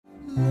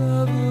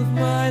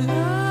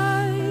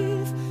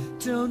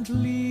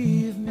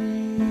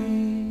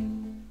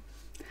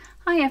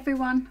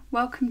everyone,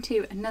 welcome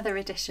to another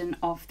edition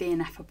of the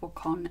Ineffable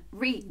Con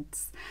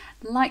reads.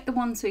 Like the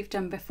ones we've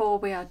done before,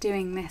 we are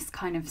doing this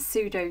kind of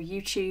pseudo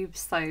YouTube,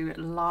 so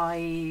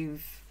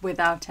live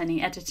without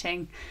any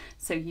editing,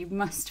 so you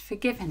must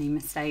forgive any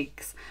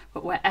mistakes,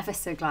 but we're ever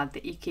so glad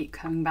that you keep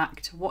coming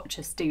back to watch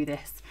us do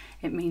this.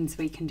 It means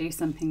we can do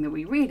something that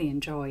we really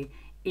enjoy,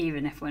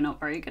 even if we're not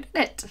very good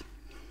at it.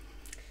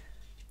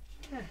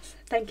 Yes,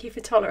 thank you for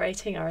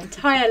tolerating our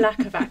entire lack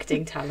of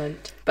acting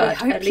talent. But I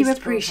hope at you least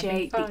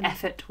appreciate we're the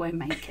effort we're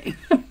making.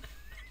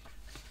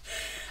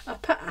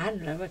 Upper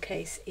and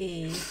lowercase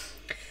e.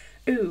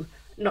 Ooh,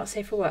 not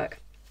safe for work.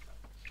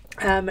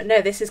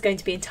 No, this is going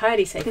to be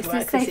entirely safe for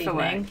work this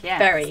evening. Yes,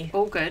 very.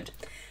 All good.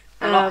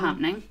 A lot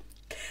happening.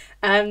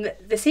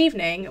 This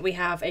evening we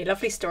have a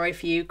lovely story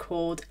for you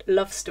called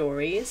Love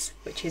Stories,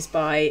 which is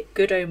by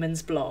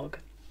goodomensblog.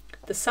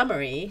 The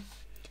summary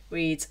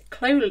reads,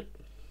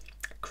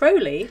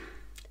 Crowley,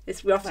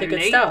 we're off to a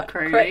good start.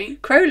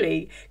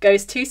 Crowley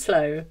goes too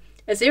slow.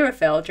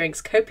 Aziraphale drinks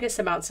copious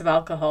amounts of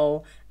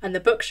alcohol, and the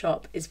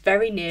bookshop is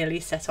very nearly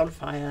set on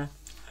fire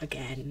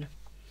again.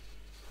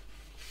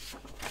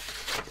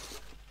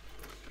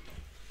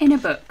 In a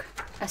book,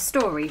 a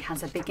story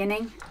has a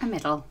beginning, a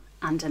middle,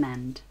 and an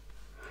end.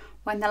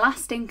 When the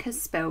last ink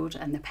has spilled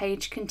and the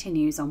page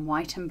continues on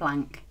white and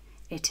blank,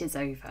 it is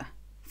over.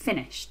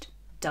 Finished.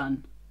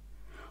 Done.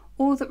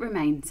 All that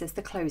remains is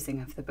the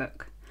closing of the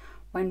book,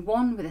 when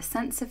one with a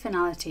sense of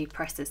finality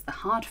presses the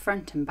hard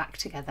front and back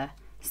together,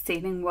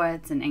 sealing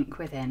words and ink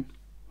within.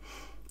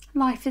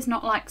 Life is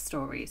not like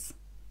stories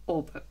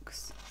or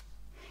books.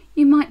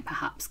 You might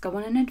perhaps go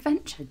on an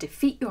adventure,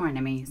 defeat your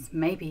enemies,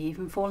 maybe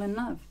even fall in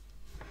love.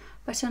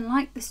 But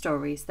unlike the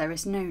stories, there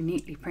is no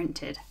neatly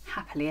printed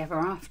happily ever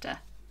after,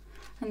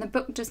 and the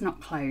book does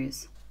not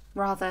close.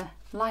 Rather,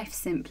 life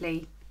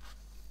simply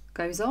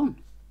goes on.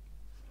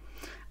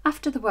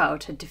 After the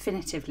world had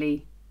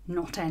definitively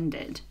not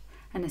ended,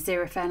 and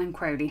Aziraphale and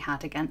Crowley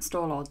had, against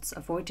all odds,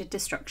 avoided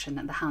destruction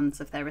at the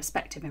hands of their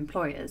respective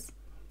employers,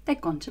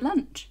 they'd gone to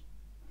lunch.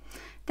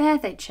 There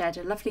they'd shared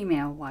a lovely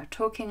meal while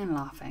talking and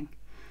laughing,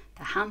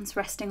 their hands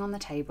resting on the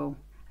table,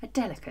 a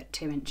delicate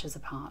 2 inches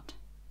apart.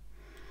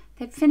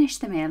 They'd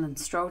finished the meal and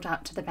strolled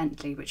out to the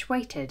Bentley, which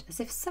waited as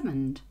if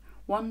summoned,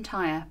 one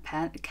tyre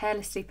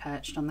carelessly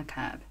perched on the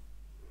curb.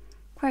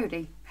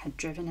 Crowley had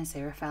driven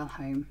Aziraphale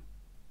home.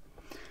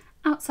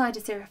 Outside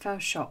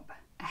Aziraphale's shop,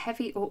 a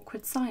heavy,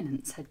 awkward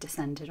silence had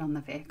descended on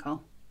the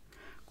vehicle.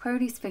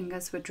 Crowley's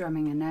fingers were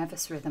drumming a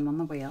nervous rhythm on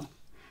the wheel,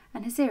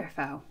 and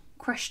Aziraphale,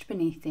 crushed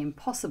beneath the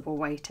impossible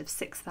weight of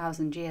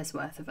 6,000 years'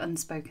 worth of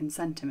unspoken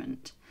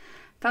sentiment,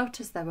 felt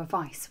as though a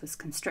vice was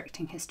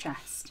constricting his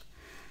chest.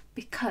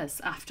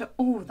 Because, after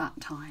all that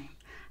time,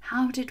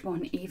 how did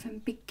one even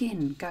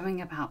begin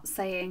going about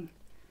saying...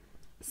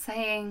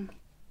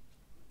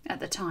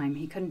 At the time,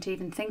 he couldn't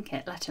even think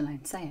it, let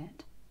alone say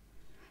it.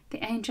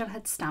 The angel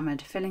had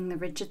stammered, filling the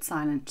rigid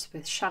silence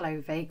with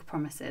shallow, vague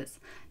promises.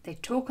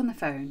 They'd talk on the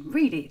phone.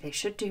 Really, they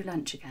should do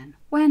lunch again.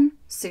 When?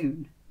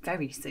 Soon.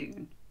 Very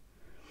soon.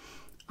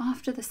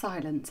 After the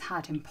silence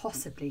had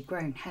impossibly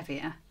grown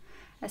heavier,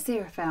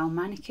 Aziraphale,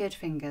 manicured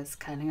fingers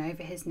curling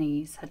over his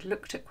knees, had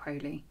looked at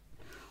Crowley,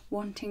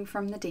 wanting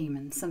from the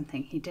demon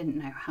something he didn't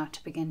know how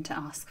to begin to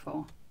ask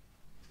for.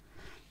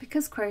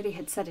 Because Crowley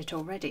had said it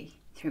already,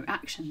 through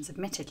actions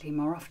admittedly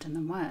more often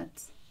than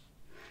words.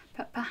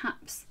 But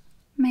perhaps...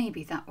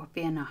 maybe that would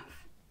be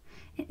enough.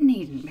 It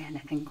needn't be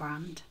anything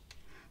grand.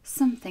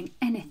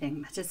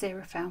 Anything that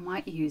Aziraphale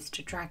might use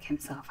to drag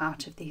himself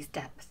out of these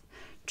depths,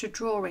 to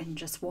draw in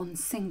just one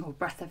single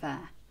breath of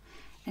air,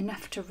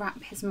 enough to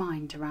wrap his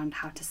mind around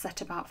how to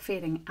set about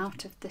feeling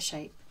out of the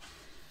shape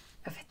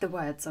of the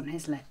words on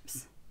his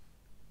lips.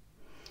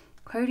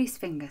 Crowley's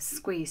fingers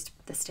squeezed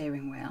the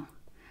steering wheel,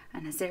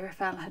 and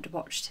Aziraphale had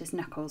watched his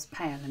knuckles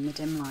pale in the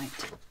dim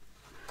light.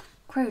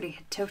 Crowley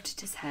had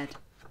tilted his head.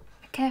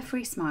 A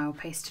carefree smile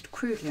pasted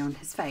crudely on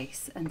his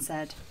face and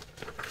said,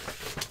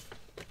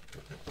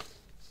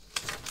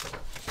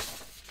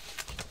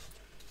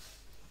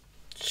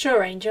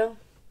 Sure, Angel.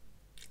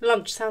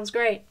 Lunch sounds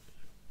great.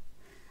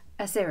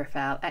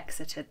 Aziraphale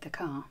exited the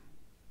car.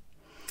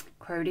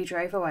 Crowley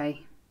drove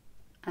away,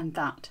 and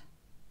that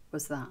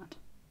was that.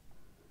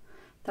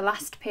 The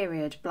last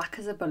period, black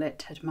as a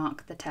bullet, had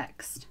marked the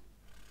text.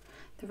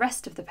 The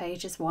rest of the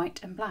page is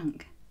white and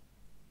blank.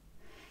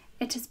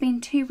 It has been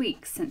 2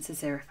 weeks since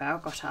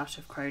Aziraphale got out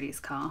of Crowley's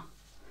car.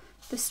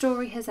 The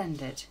story has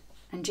ended,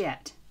 and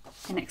yet,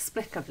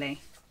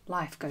 inexplicably,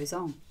 life goes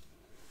on.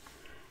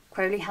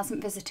 Crowley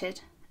hasn't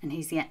visited, and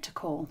he's yet to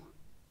call.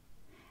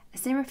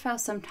 Aziraphale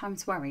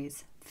sometimes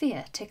worries,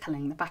 fear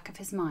tickling the back of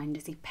his mind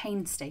as he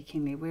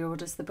painstakingly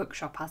reorders the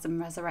bookshop as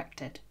him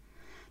resurrected,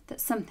 that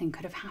something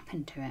could have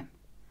happened to him,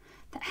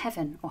 that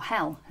heaven or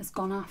hell has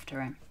gone after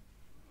him.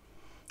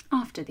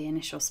 After the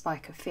initial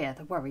spike of fear,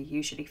 the worry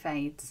usually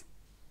fades.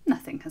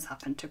 Nothing has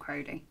happened to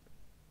Crowley.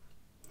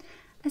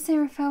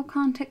 Aziraphale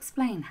can't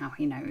explain how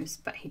he knows,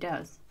 but he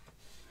does.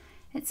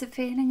 It's a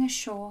feeling as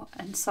sure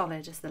and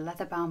solid as the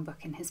leather-bound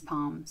book in his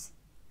palms.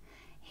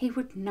 He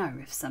would know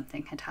if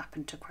something had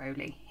happened to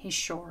Crowley, he's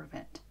sure of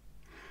it.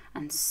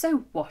 And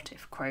so what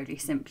if Crowley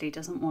simply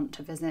doesn't want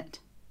to visit?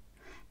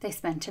 They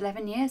spent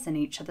 11 years in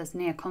each other's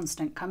near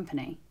constant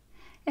company.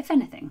 If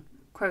anything,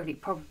 Crowley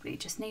probably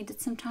just needed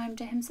some time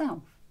to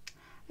himself.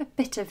 A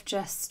bit of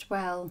just,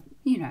 well,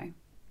 you know,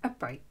 a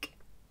break.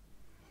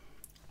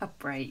 A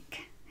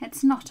break.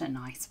 It's not a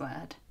nice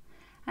word.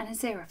 And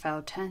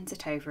Aziraphale turns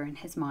it over in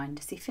his mind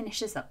as he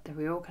finishes up the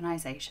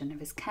reorganisation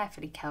of his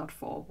carefully cared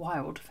for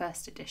wild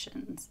first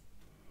editions.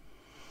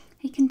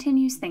 He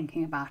continues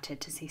thinking about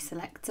it as he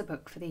selects a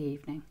book for the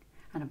evening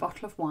and a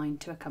bottle of wine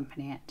to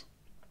accompany it.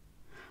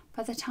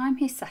 By the time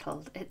he's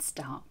settled, it's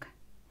dark.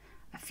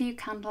 A few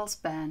candles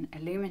burn,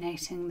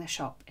 illuminating the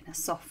shop in a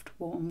soft,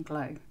 warm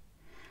glow,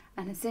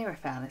 and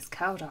Aziraphale is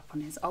curled up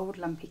on his old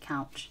lumpy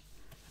couch,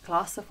 a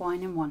glass of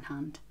wine in one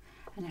hand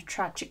and a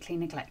tragically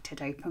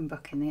neglected open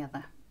book in the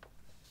other.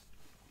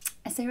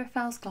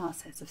 Aziraphale's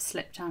glasses have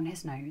slipped down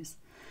his nose,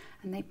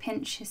 and they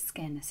pinch his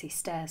skin as he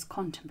stares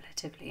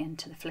contemplatively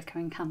into the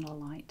flickering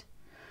candlelight.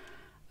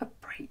 A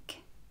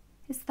break.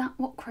 Is that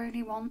what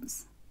Crowley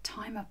wants?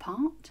 Time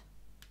apart?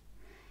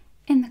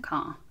 In the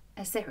car,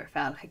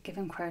 Aziraphale had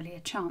given Crowley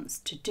a chance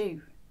to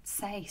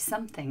say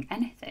something,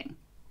 anything.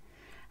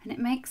 And it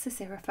makes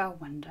Aziraphale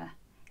wonder,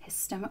 his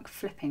stomach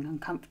flipping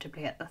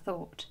uncomfortably at the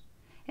thought,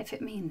 if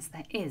it means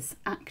there is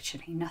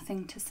actually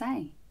nothing to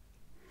say.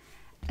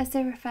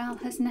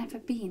 Aziraphale has never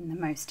been the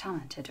most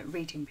talented at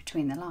reading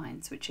between the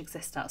lines which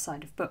exist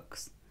outside of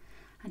books,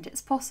 and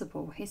it's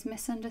possible he's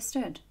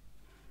misunderstood.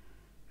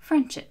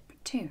 Friendship,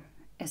 too,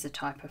 is a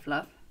type of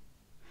love,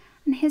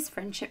 and his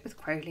friendship with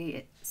Crowley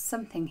is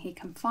something he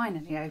can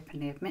finally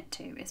openly admit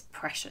to is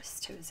precious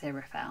to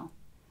Aziraphale.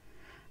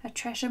 A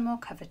treasure more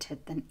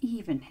coveted than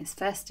even his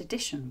first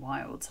edition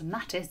wilds, and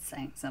that is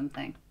saying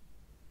something.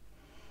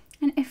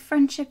 And if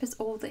friendship is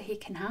all that he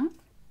can have,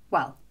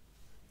 well,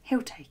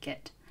 he'll take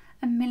it.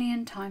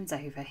 1,000,000 times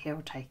over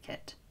he'll take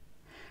it.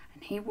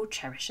 And he will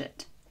cherish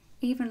it,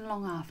 even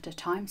long after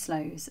time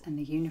slows and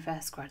the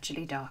universe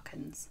gradually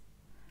darkens.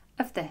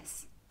 Of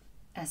this,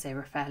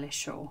 Aziraphale is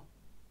sure.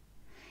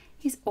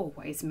 He's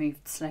always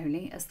moved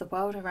slowly as the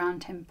world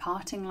around him,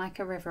 parting like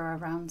a river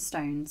around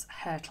stones,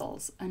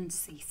 hurtles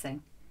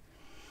unceasing.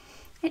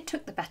 It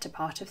took the better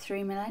part of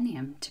 3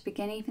 millennium to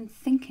begin even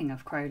thinking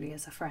of Crowley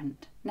as a friend,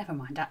 never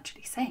mind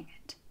actually saying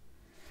it.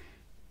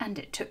 And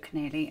it took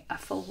nearly a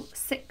full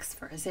 6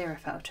 for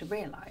Aziraphale to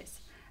realise,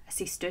 as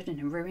he stood in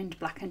a ruined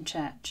blackened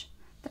church,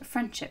 that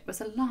friendship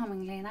was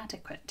alarmingly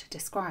inadequate to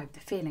describe the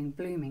feeling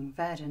blooming,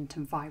 verdant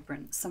and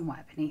vibrant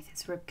somewhere beneath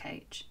his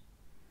ribcage.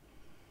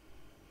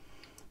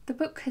 The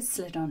book has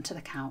slid onto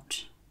the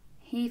couch.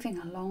 Heaving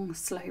a long,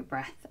 slow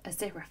breath,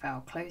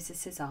 Aziraphale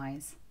closes his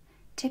eyes.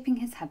 Tipping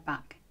his head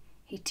back,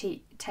 he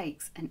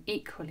takes an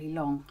equally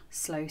long,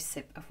 slow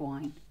sip of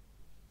wine.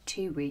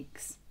 2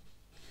 weeks.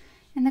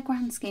 In the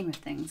grand scheme of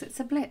things, it's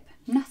a blip,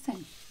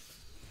 nothing.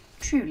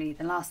 Truly,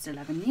 the last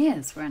 11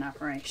 years were an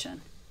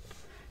aberration.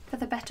 For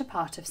the better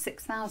part of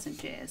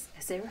 6,000 years,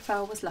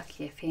 Aziraphale was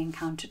lucky if he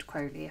encountered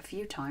Crowley a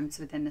few times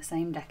within the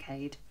same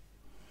decade.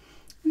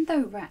 And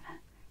though rare,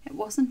 it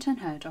wasn't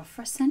unheard of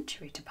for a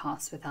century to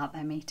pass without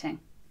their meeting.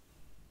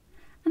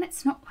 And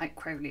it's not like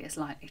Crowley is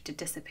likely to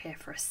disappear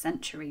for a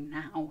century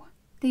now.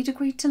 They'd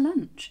agreed to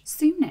lunch,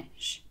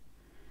 soonish.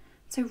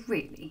 So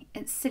really,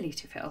 it's silly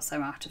to feel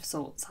so out of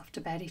sorts after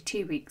barely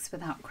 2 weeks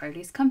without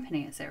Crowley's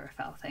company,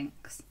 Aziraphale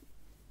thinks.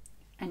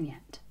 And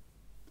yet,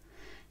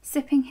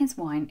 sipping his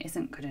wine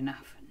isn't good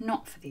enough,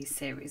 not for these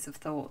series of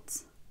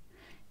thoughts.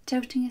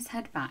 Tilting his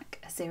head back,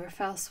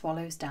 Aziraphale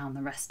swallows down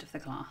the rest of the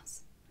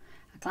glass.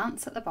 A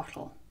glance at the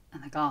bottle,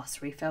 and the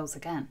glass refills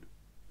again.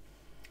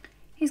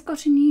 He's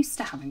gotten used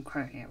to having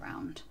Crowley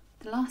around.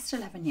 The last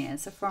 11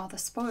 years have rather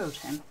spoiled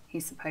him, he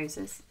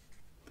supposes.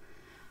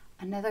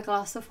 Another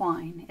glass of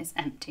wine is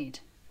emptied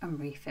and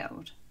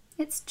refilled.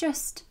 It's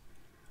just,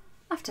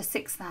 after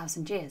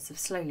 6,000 years of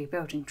slowly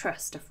building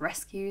trust, of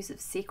rescues, of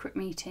secret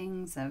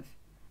meetings, of...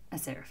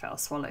 Aziraphale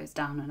swallows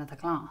down another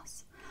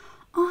glass.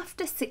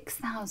 After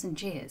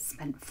 6,000 years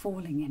spent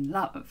falling in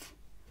love.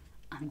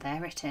 And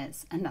there it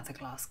is, another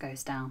glass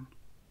goes down.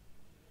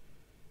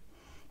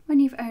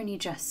 When you've only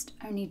just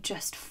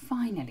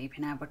finally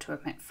been able to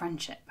admit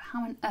friendship,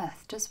 how on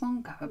earth does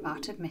one go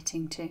about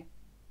admitting to...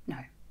 No,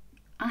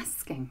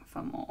 asking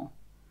for more?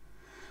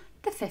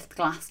 The 5th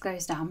glass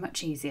goes down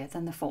much easier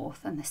than the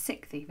 4th, and the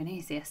 6th even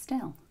easier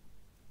still.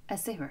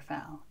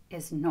 Aziraphale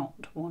is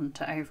not one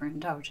to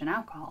overindulge in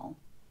alcohol.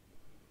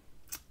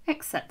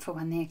 Except for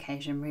when the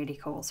occasion really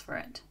calls for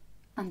it.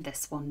 And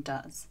this one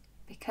does.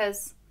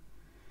 Because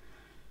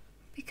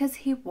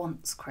he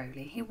wants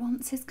Crowley. He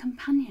wants his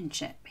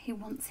companionship. He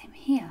wants him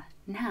here,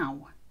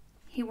 now.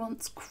 He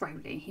wants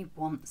Crowley. He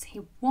wants.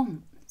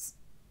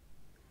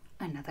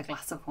 Another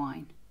glass of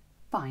wine.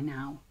 By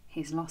now,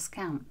 he's lost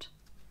count.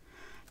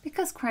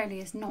 Because Crowley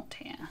is not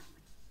here,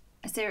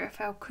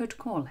 Aziraphale could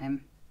call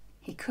him.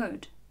 He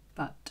could,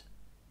 but...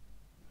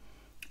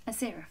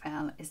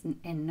 Aziraphale is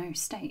in no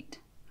state.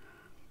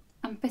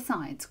 And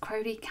besides,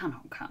 Crowley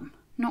cannot come.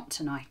 Not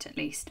tonight, at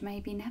least.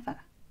 Maybe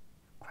never.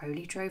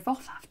 Crowley drove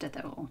off after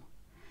them all.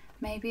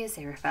 Maybe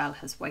Aziraphale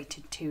has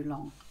waited too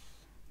long.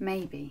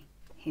 Maybe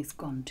he's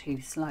gone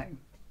too slow.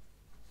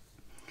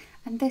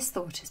 And this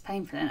thought is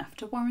painful enough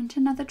to warrant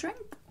another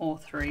drink or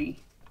three.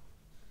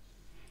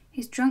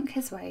 He's drunk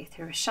his way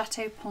through a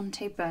Chateau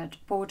Ponte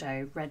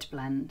Bordeaux red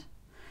blend,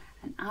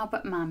 an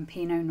Albert Mann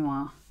Pinot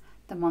Noir,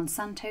 the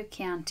Monsanto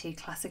Chianti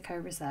Classico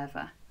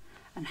Reserva,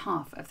 and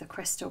half of the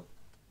crystal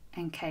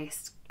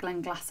encased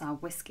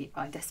Glenglassau whiskey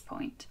by this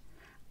point.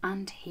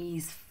 And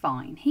he's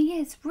fine. He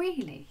is,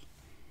 really.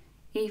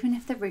 Even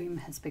if the room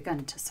has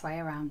begun to sway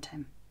around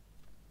him.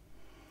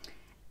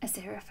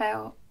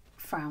 Aziraphale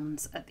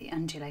frowns at the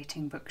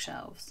undulating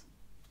bookshelves.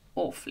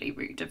 Awfully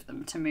rude of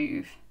them to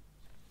move.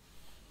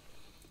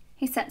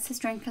 He sets his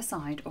drink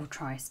aside, or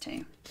tries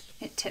to.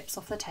 It tips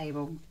off the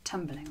table,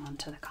 tumbling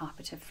onto the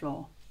carpeted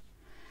floor.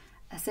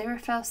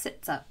 Aziraphale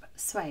sits up,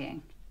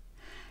 swaying.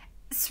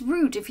 "It's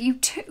rude of you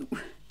too,"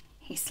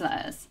 he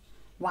slurs,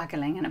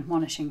 waggling an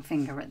admonishing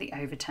finger at the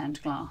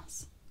overturned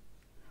glass.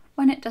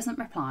 When it doesn't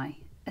reply,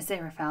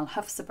 Aziraphale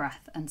huffs a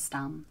breath and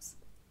stands.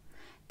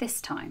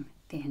 This time,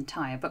 the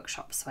entire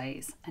bookshop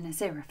sways, and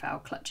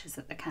Aziraphale clutches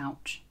at the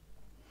couch.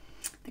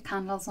 The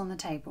candles on the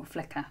table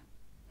flicker.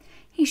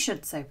 He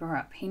should sober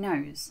up, he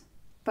knows.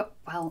 But,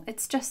 well,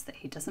 it's just that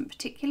he doesn't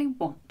particularly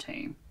want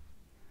to.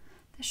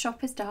 The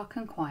shop is dark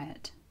and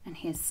quiet, and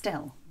he is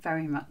still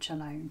very much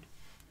alone.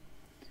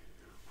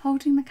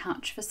 Holding the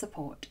couch for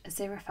support,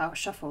 Aziraphale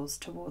shuffles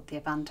toward the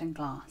abandoned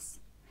glass.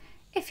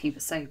 If he were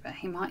sober,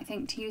 he might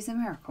think to use a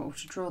miracle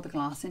to draw the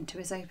glass into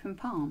his open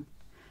palm.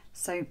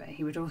 Sober,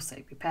 he would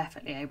also be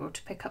perfectly able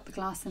to pick up the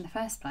glass in the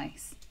first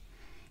place.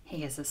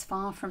 He is as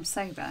far from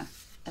sober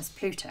as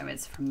Pluto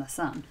is from the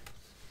sun.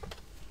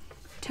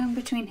 Tongue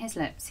between his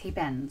lips, he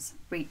bends,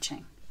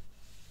 reaching.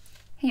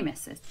 He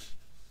misses.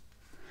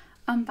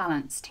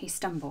 Unbalanced, he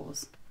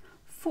stumbles.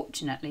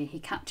 Fortunately, he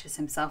catches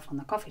himself on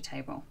the coffee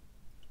table.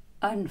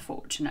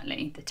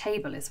 Unfortunately, the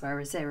table is where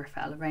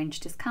Aziraphale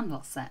arranged his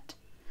candle set,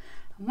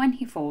 and when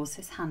he falls,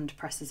 his hand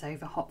presses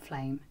over hot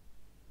flame.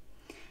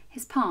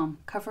 His palm,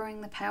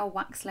 covering the pale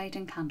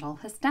wax-laden candle,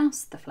 has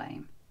doused the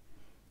flame.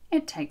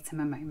 It takes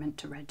him a moment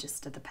to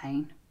register the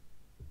pain.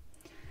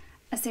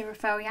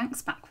 Aziraphale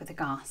yanks back with a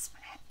gasp,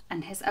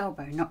 and his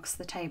elbow knocks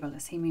the table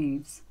as he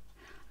moves.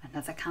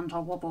 Another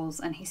candle wobbles,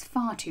 and he's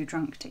far too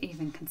drunk to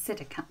even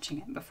consider catching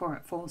it before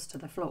it falls to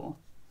the floor.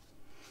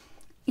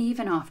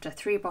 Even after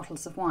 3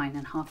 bottles of wine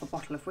and half a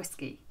bottle of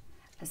whiskey,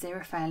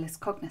 Aziraphale is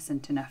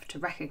cognizant enough to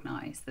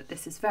recognise that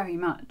this is very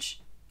much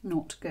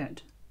not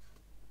good.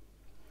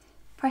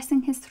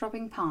 Pressing his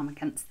throbbing palm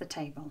against the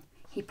table,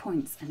 he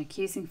points an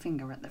accusing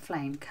finger at the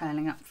flame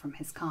curling up from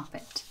his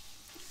carpet.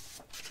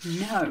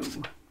 No!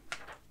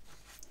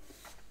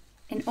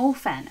 In all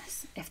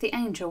fairness, if the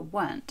angel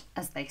weren't,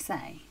 as they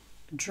say,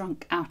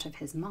 drunk out of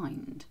his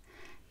mind,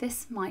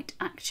 this might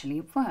actually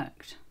have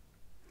worked.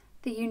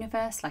 The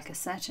universe, like a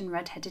certain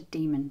red-headed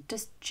demon,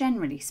 does,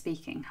 generally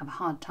speaking, have a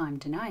hard time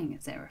denying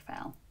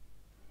Aziraphale.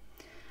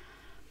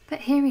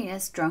 But here he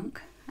is,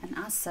 drunk, and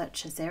as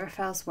such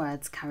Aziraphale's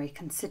words carry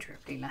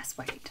considerably less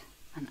weight,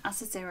 and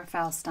as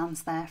Aziraphale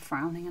stands there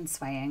frowning and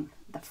swaying,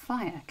 the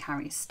fire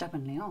carries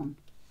stubbornly on.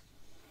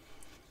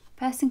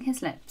 Pursing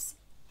his lips,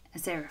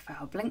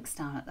 Aziraphale blinks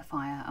down at the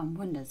fire and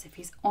wonders if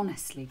he's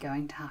honestly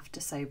going to have to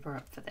sober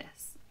up for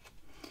this.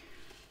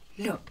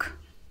 "Look,"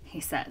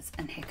 he says,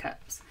 and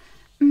hiccups,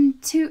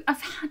 "to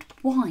have had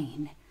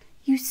wine,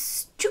 you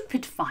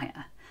stupid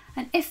fire,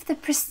 and if the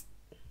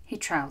he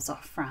trails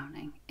off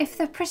frowning. "If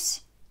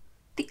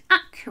the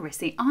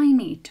accuracy I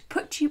need to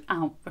put you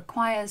out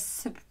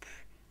requires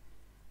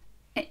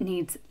it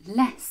needs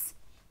less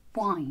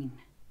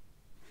wine."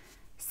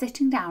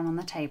 Sitting down on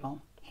the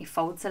table, he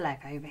folds a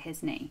leg over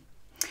his knee.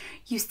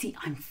 "You see,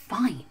 I'm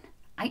fine.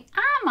 I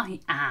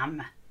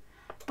am.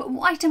 But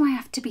why do I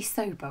have to be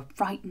sober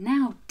right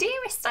now?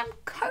 Dearest, I'm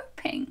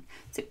coping.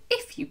 So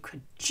if you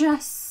could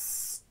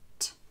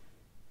just..."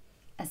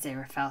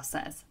 Aziraphale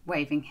says,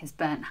 waving his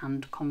burnt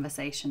hand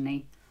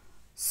conversationally.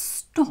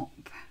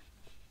 "Stop."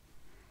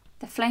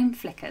 The flame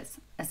flickers,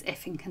 as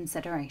if in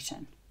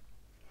consideration.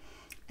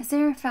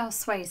 Aziraphale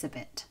sways a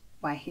bit,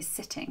 where he's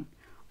sitting,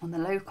 on the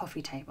low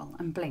coffee table,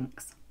 and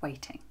blinks,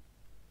 waiting.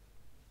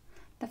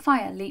 The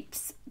fire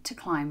leaps to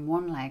climb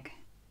one leg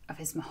of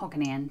his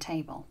mahogany end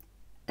table.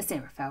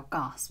 Aziraphale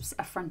gasps,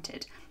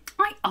 affronted.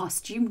 "I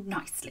asked you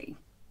nicely."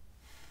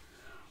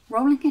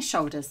 Rolling his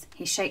shoulders,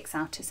 he shakes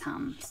out his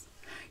hands.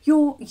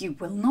 You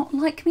will not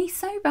like me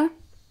sober."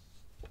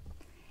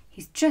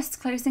 He's just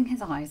closing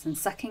his eyes and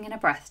sucking in a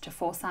breath to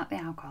force out the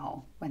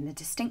alcohol when the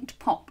distinct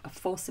pop of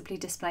forcibly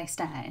displaced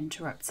air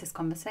interrupts his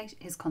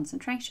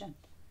concentration.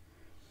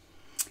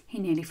 He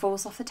nearly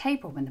falls off the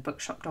table when the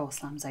bookshop door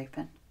slams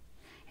open.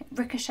 It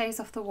ricochets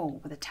off the wall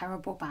with a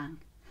terrible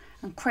bang,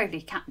 and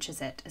Crowley catches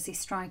it as he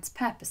strides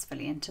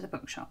purposefully into the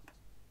bookshop.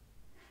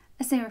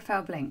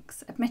 Aziraphale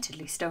blinks,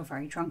 admittedly still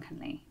very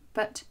drunkenly,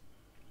 but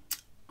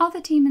are the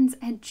demon's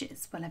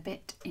edges well a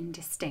bit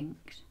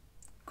indistinct?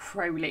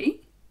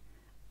 "Crowley?"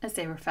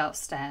 Aziraphale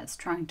stares,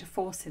 trying to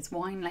force his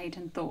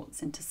wine-laden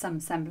thoughts into some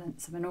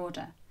semblance of an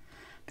order.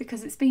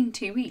 Because it's been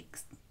 2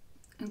 weeks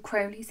and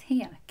Crowley's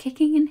here,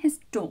 kicking in his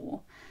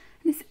door,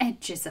 and his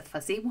edges are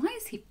fuzzy. Why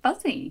is he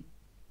fuzzy?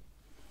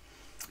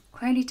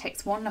 Crowley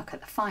takes one look at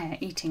the fire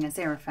eating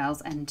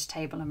Aziraphale's end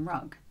table and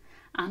rug,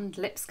 and,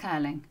 lips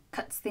curling,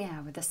 cuts the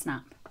air with a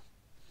snap.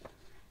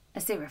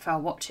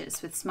 Aziraphale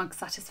watches with smug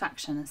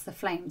satisfaction as the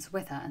flames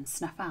wither and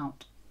snuff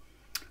out.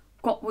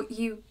 Got what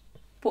you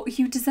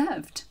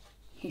deserved,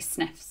 he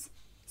sniffs,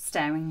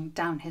 staring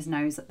down his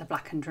nose at the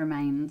blackened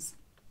remains.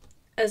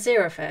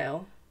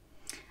 Aziraphale?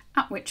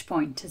 At which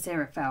point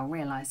Aziraphale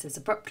realises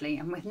abruptly,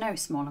 and with no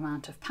small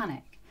amount of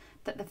panic,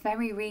 that the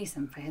very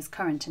reason for his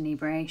current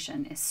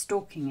inebriation is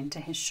stalking into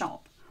his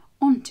shop,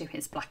 onto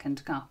his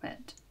blackened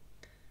carpet.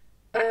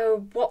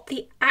 What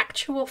the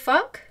actual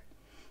fuck?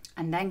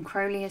 And then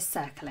Crowley is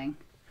circling,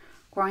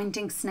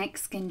 grinding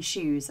snakeskin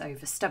shoes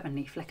over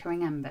stubbornly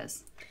flickering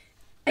embers.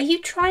 Are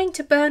you trying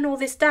to burn all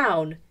this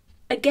down?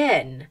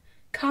 Again?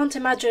 Can't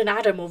imagine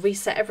Adam will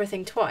reset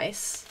everything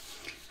twice.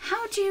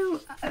 How do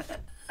you...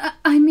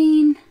 I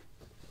mean...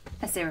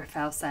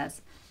 Aziraphale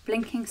says,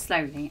 blinking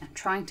slowly and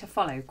trying to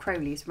follow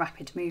Crowley's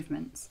rapid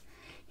movements.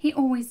 He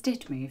always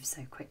did move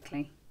so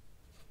quickly.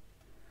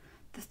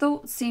 The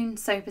thought soon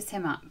sobers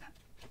him up,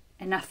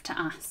 enough to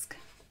ask,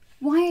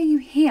 "Why are you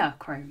here,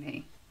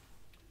 Crowley?"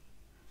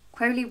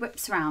 Crowley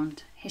whips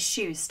round, his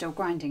shoes still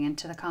grinding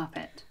into the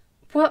carpet.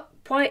 What?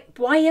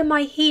 Why am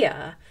I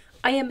here?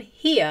 I am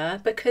here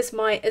because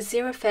my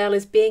Aziraphale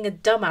is being a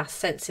dumbass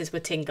senses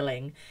were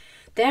tingling.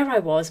 There I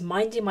was,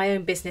 minding my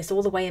own business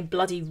all the way in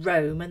bloody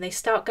Rome, and they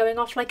start going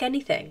off like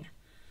anything.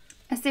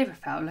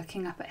 Aziraphale,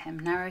 looking up at him,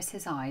 narrows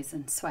his eyes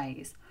and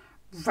sways.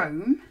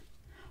 Rome?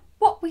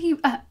 What were you...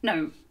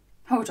 no,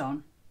 hold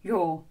on.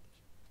 You're...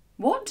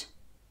 What?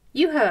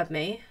 You heard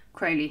me,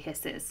 Crowley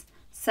hisses,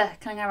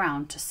 circling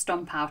around to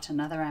stomp out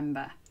another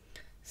ember.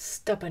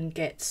 Stubborn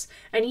gits.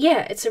 And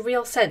yeah, it's a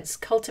real sense.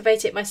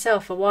 Cultivate it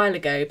myself a while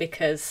ago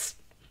because...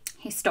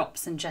 He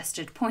stops and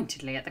gestured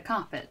pointedly at the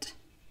carpet.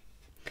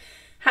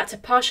 Had to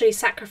partially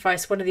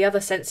sacrifice one of the other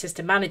senses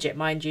to manage it,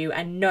 mind you,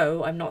 and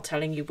no, I'm not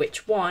telling you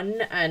which one,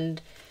 and...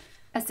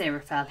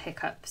 Aziraphale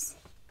hiccups.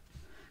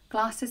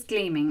 Glasses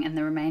gleaming in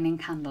the remaining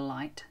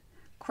candlelight,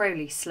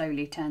 Crowley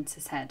slowly turns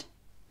his head.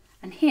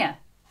 And here,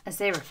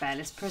 Aziraphale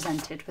is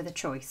presented with a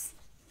choice.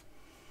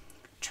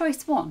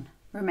 Choice 1.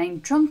 Remain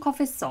drunk off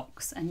his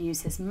socks and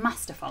use his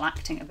masterful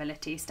acting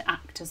abilities to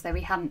act as though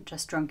he hadn't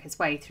just drunk his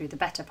way through the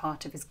better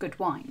part of his good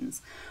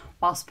wines,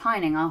 whilst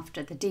pining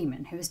after the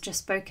demon who has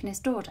just broken his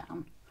door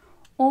down.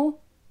 Or,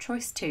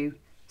 choice 2,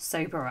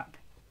 sober up,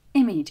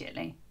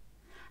 immediately,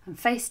 and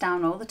face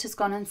down all that has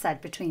gone unsaid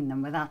between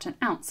them without an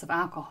ounce of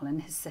alcohol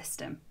in his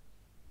system.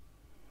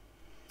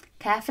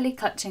 Carefully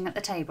clutching at the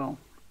table,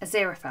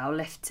 Aziraphale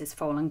lifts his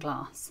fallen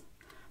glass.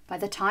 By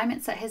the time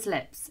it's at his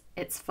lips,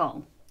 it's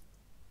full.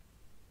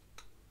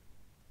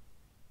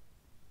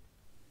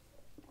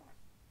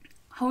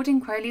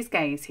 Holding Crowley's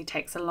gaze, he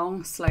takes a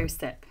long, slow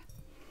sip.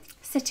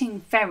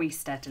 Sitting very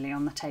steadily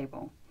on the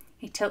table,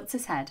 he tilts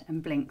his head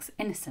and blinks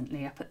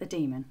innocently up at the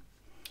demon.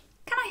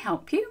 Can I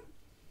help you?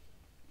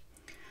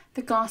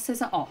 The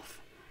glasses are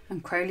off,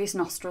 and Crowley's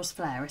nostrils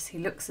flare as he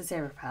looks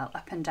Aziraphale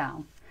up and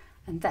down,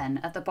 and then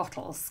at the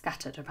bottles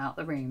scattered about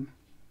the room.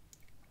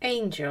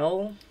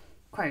 Angel,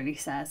 Crowley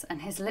says,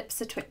 and his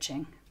lips are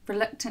twitching,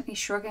 reluctantly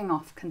shrugging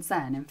off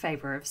concern in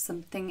favour of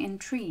something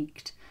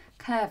intrigued,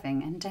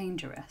 curving and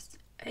dangerous.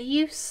 are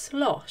you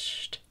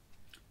sloshed?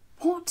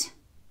 What?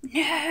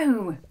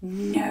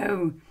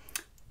 No,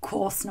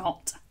 course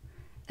not,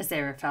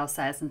 Aziraphale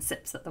says and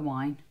sips at the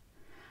wine.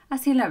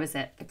 As he lowers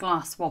it, the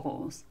glass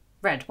wobbles.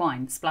 Red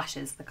wine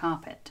splashes the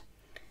carpet.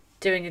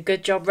 Doing a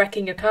good job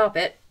wrecking your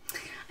carpet.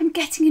 I'm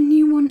getting a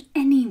new one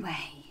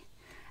anyway,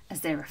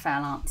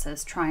 Aziraphale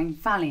answers, trying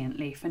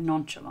valiantly for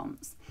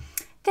nonchalance.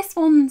 This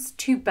one's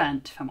too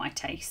burnt for my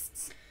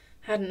tastes.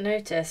 Hadn't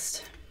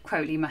noticed.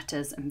 Crowley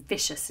mutters and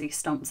viciously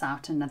stomps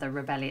out another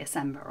rebellious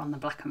ember on the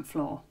blackened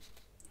floor.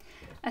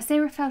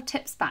 Aziraphale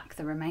tips back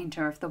the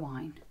remainder of the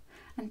wine,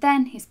 and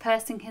then he's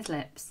pursing his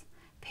lips,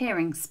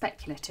 peering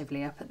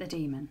speculatively up at the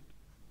demon.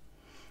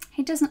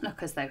 He doesn't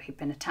look as though he'd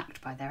been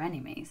attacked by their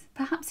enemies.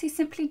 Perhaps he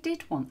simply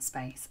did want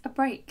space, a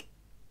break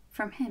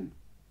from him.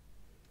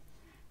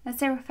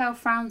 Aziraphale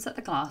frowns at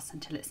the glass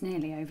until it's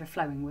nearly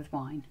overflowing with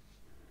wine.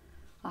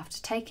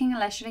 After taking a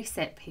leisurely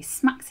sip, he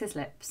smacks his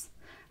lips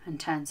and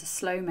turns a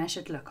slow,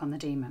 measured look on the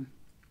demon.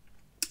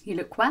 You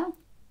look well,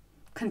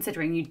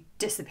 considering you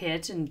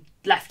disappeared and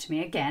left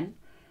me again.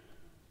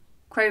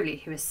 Crowley,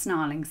 who is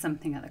snarling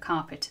something at the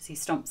carpet as he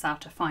stomps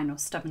out a final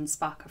stubborn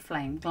spark of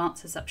flame,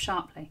 glances up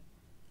sharply.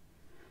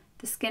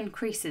 The skin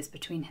creases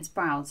between his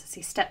brows as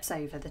he steps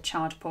over the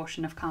charred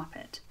portion of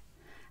carpet.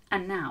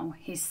 And now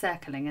he's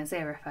circling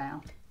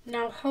Aziraphale.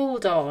 Now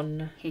hold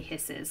on, he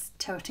hisses,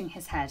 tilting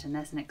his head, and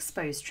there's an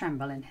exposed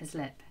tremble in his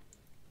lip.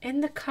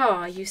 In the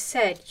car you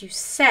said...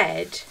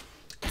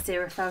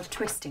 Aziraphale,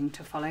 twisting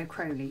to follow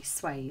Crowley,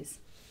 sways.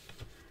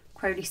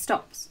 Crowley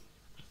stops.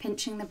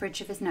 Pinching the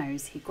bridge of his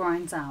nose, he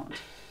grinds out.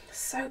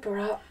 Sober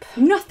up.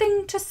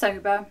 Nothing to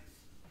sober.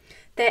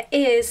 There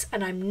is,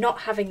 and I'm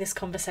not having this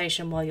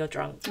conversation while you're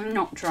drunk. I'm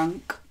not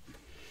drunk.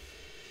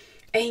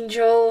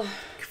 Angel.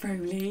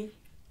 Crowley.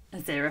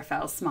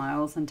 Aziraphale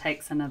smiles and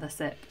takes another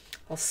sip.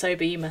 I'll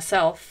sober you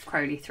myself.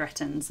 Crowley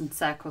threatens and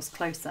circles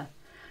closer,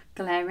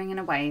 glaring in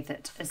a way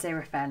that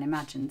Aziraphale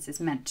imagines is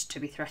meant to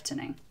be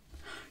threatening.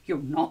 You're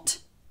not,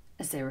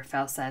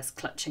 Aziraphale says,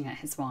 clutching at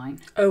his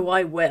wine. Oh,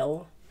 I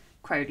will,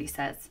 Crowley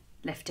says,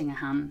 lifting a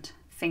hand,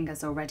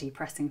 fingers already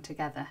pressing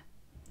together.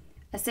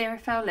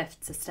 Aziraphale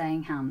lifts a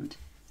staying hand.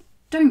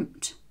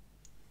 Don't!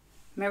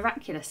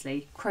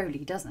 Miraculously,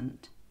 Crowley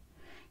doesn't.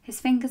 His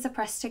fingers are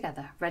pressed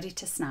together, ready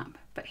to snap,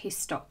 but he's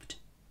stopped.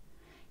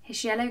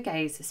 His yellow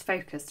gaze is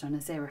focused on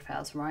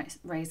Aziraphale's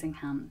raising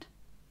hand.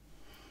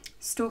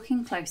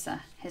 Stalking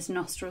closer, his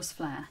nostrils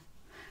flare,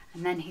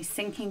 and then he's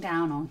sinking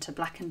down onto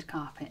blackened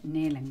carpet,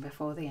 kneeling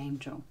before the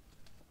angel.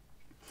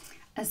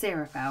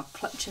 Aziraphale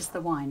clutches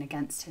the wine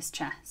against his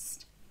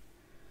chest.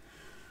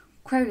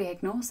 Crowley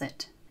ignores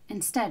it,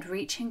 instead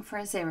reaching for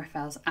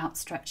Aziraphale's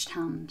outstretched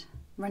hand.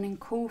 Running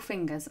cool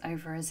fingers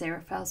over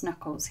Aziraphale's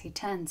knuckles, he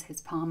turns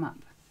his palm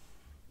up.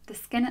 The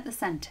skin at the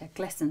centre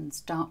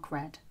glistens dark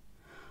red.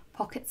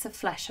 Pockets of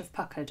flesh have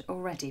puckered,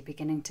 already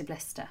beginning to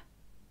blister.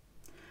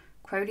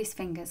 Crowley's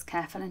fingers,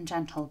 careful and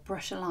gentle,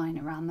 brush a line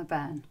around the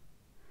burn.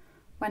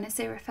 When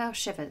Aziraphale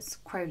shivers,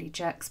 Crowley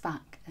jerks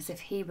back as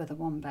if he were the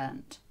one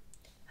burnt.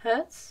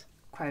 Hurts?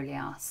 Crowley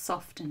asks,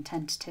 soft and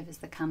tentative as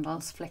the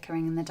candles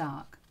flickering in the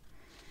dark.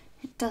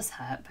 It does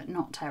hurt, but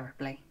not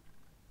terribly.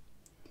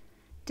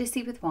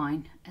 Dizzy with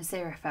wine,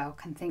 Aziraphale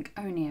can think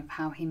only of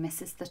how he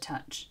misses the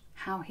touch,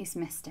 how he's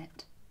missed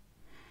it.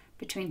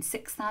 Between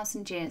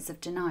 6,000 years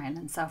of denial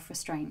and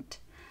self-restraint,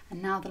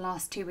 and now the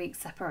last 2 weeks'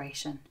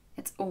 separation,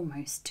 it's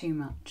almost too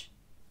much.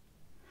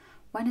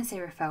 When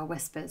Aziraphale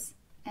whispers,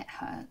 "It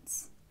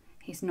hurts,"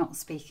 he's not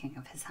speaking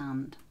of his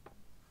hand.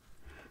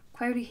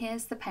 Crowley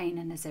hears the pain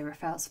in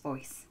Aziraphale's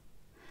voice.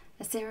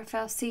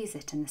 Aziraphale sees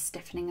it in the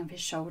stiffening of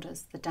his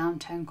shoulders, the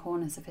downturned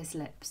corners of his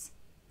lips.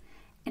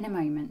 In a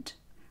moment,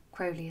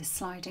 Crowley is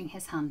sliding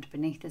his hand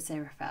beneath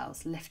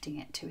Aziraphale's, lifting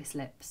it to his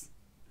lips.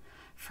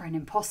 For an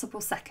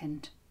impossible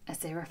second,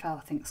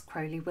 Aziraphale thinks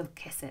Crowley will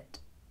kiss it.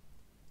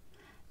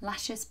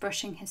 Lashes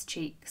brushing his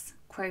cheeks,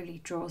 Crowley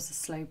draws a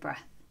slow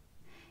breath.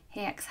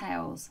 He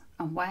exhales,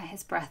 and where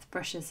his breath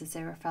brushes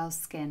Aziraphale's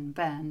skin,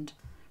 burned,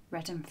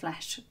 reddened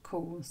flesh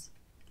cools,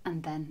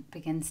 and then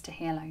begins to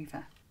heal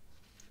over.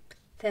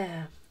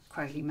 There,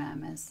 Crowley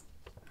murmurs.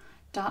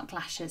 Dark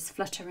lashes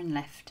flutter and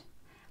lift,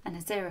 and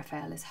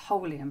Aziraphale is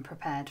wholly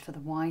unprepared for the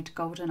wide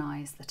golden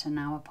eyes that are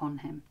now upon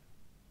him.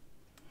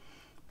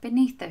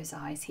 Beneath those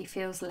eyes he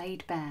feels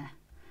laid bare,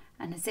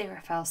 and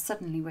Aziraphale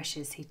suddenly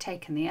wishes he'd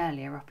taken the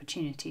earlier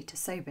opportunity to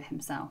sober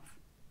himself.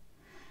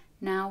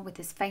 Now, with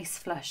his face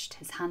flushed,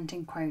 his hand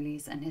in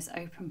Crowley's and his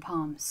open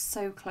palm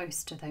so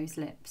close to those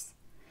lips,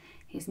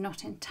 he's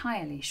not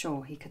entirely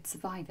sure he could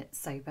survive it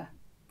sober.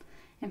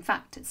 In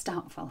fact, it's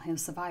doubtful he'll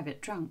survive it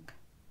drunk.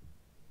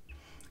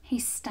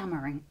 He's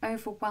stammering,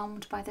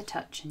 overwhelmed by the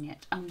touch and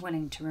yet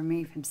unwilling to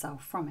remove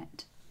himself from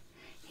it.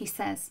 He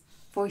says,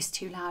 voice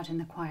too loud in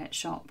the quiet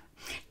shop,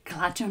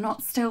 "Glad you're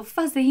not still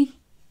fuzzy."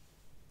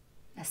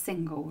 A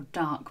single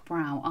dark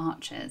brow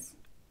arches.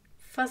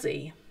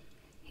 Fuzzy?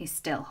 He's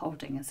still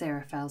holding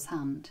Aziraphale's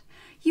hand.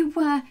 "You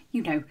were,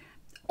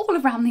 all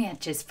around the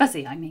edges,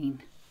 fuzzy, I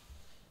mean."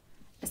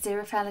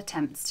 Aziraphale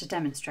attempts to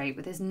demonstrate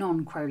with his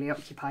non-Crowley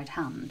occupied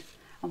hand,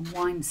 and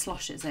wine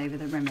sloshes over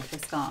the rim of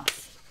his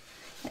glass.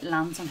 It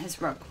lands on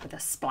his rug with a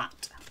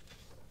splat.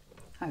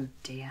 Oh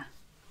dear.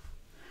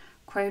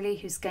 Crowley,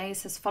 whose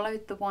gaze has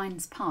followed the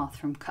wine's path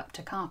from cup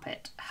to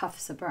carpet,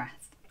 huffs a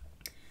breath.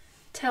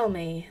 Tell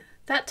me,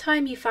 that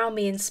time you found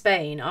me in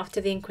Spain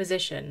after the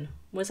Inquisition,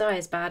 was I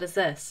as bad as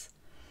this?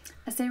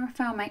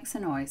 Aziraphale makes a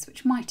noise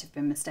which might have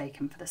been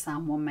mistaken for the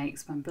sound one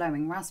makes when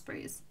blowing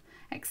raspberries,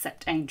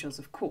 except angels,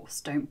 of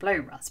course, don't blow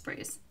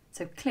raspberries,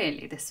 so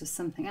clearly this was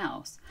something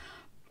else.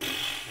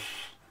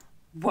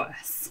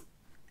 "Worse,"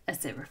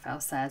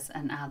 Aziraphale says,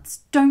 and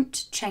adds,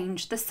 "Don't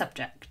change the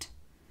subject."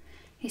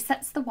 He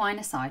sets the wine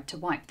aside to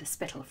wipe the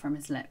spittle from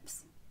his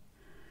lips.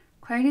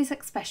 Crowley's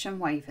expression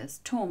wavers,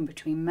 torn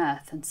between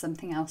mirth and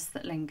something else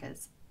that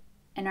lingers,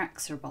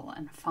 inexorable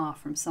and far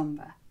from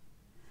sombre.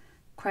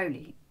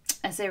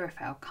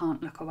 Aziraphale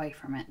can't look away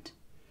from it.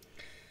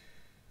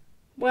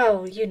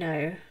 Well,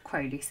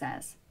 Crowley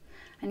says,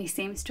 and he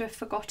seems to have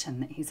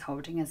forgotten that he's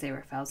holding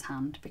Aziraphale's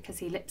hand because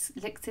he licks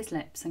his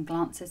lips and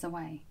glances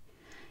away.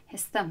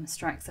 His thumb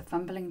strikes a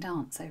fumbling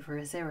dance over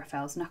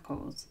Aziraphale's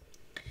knuckles.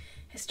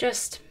 It's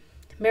just,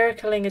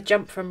 miracling a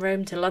jump from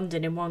Rome to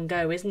London in one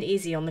go isn't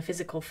easy on the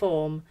physical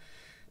form.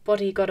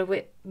 Body got a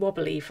bit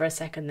wobbly for a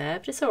second there,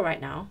 but it's all right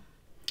now.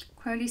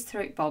 Crowley's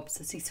throat bobs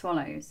as he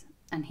swallows,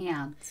 and he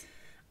adds,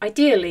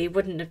 Ideally,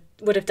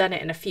 would have done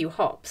it in a few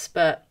hops,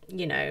 but,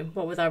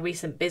 what with our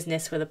recent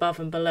business with Above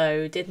and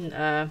Below,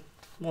 didn't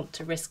want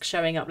to risk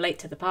showing up late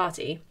to the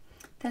party.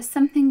 There's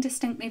something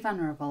distinctly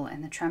vulnerable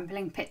in the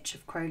trembling pitch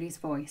of Crowley's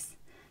voice,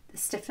 the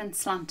stiffened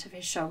slant of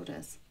his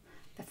shoulders,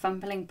 the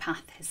fumbling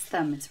path his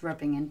thumb is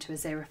rubbing into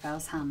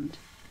Aziraphale's hand.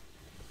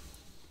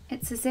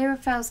 It's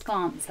Aziraphale's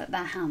glance at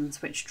their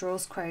hands which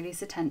draws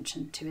Crowley's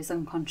attention to his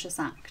unconscious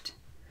act.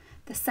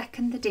 The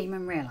second the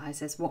demon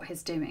realises what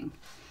he's doing,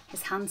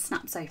 his hand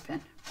snaps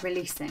open,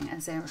 releasing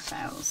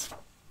Aziraphale's.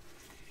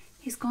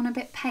 He's gone a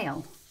bit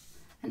pale,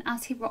 and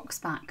as he rocks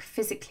back,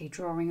 physically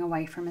drawing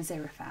away from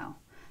Aziraphale,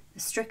 the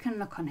stricken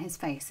look on his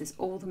face is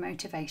all the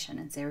motivation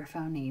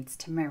Aziraphale needs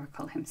to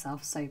miracle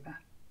himself sober.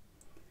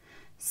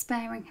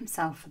 Sparing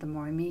himself for the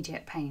more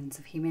immediate pains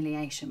of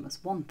humiliation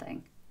was one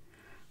thing.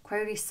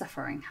 Crowley's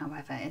suffering,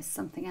 however, is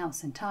something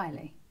else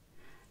entirely.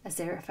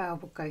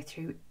 Aziraphale will go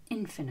through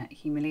infinite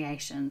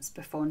humiliations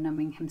before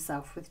numbing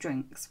himself with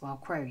drinks while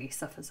Crowley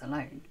suffers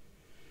alone.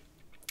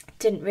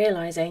 Didn't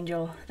realise,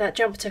 Angel. That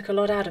jump took a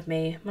lot out of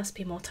me. Must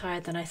be more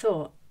tired than I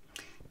thought.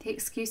 The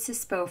excuses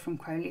spill from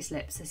Crowley's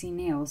lips as he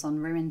kneels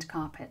on ruined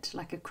carpet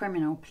like a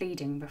criminal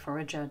pleading before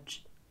a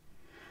judge.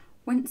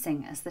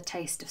 Wincing as the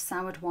taste of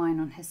soured wine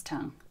on his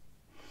tongue,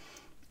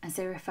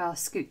 Aziraphale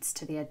scoots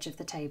to the edge of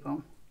the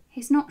table.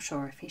 He's not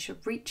sure if he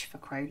should reach for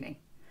Crowley,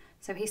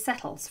 so he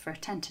settles for a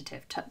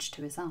tentative touch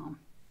to his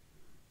arm.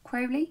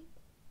 "Crowley?"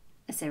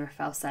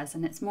 Aziraphale says,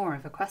 and it's more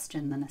of a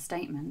question than a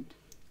statement.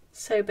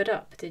 Sobered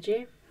up, did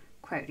you?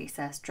 Crowley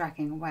says,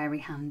 dragging a wary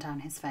hand down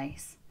his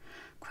face.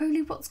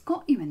 "Crowley, what's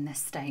got you in this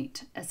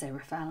state?"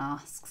 Aziraphale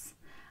asks,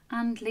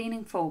 and,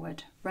 leaning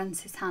forward,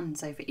 runs his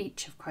hands over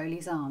each of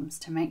Crowley's arms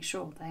to make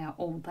sure they are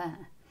all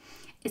there.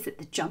 "Is it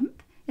the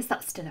jump? Is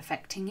that still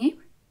affecting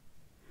you?"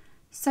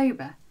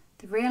 Sober,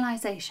 the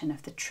realisation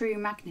of the true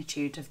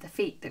magnitude of the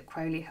feat that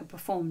Crowley had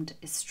performed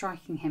is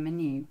striking him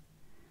anew.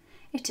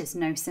 It is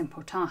no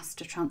simple task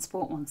to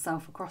transport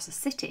oneself across a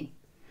city.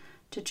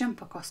 To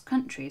jump across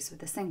countries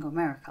with a single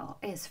miracle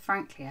is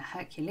frankly a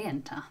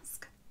Herculean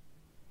task.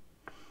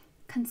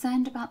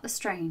 Concerned about the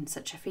strain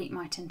such a feat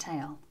might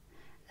entail,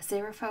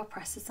 Aziraphale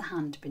presses a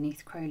hand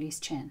beneath Crowley's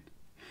chin.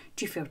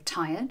 "Do you feel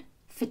tired?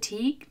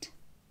 Fatigued?"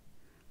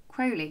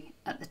 Crowley,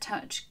 at the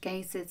touch,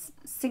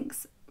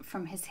 sinks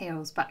from his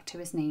heels back to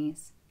his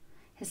knees.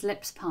 His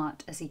lips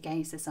part as he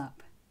gazes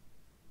up.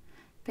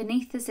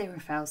 Beneath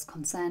Aziraphale's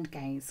concerned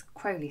gaze,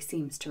 Crowley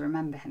seems to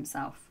remember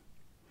himself.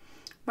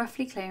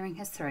 Roughly clearing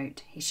his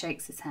throat, he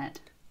shakes his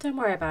head. "Don't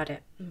worry about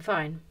it. I'm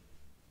fine."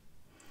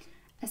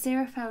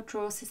 Aziraphale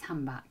draws his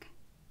hand back.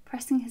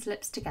 Pressing his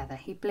lips together,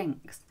 he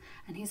blinks,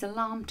 and he's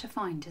alarmed to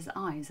find his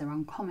eyes are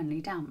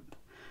uncommonly damp.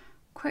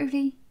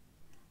 "Crowley,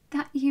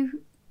 that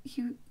you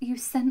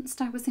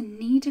sensed I was in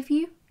need of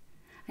you?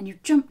 And you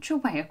jumped your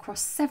way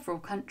across several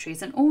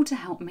countries and all to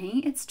help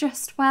me? It's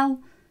just,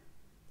 well..."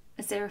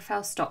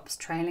 Aziraphale stops,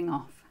 trailing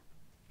off.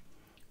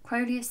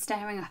 Crowley is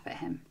staring up at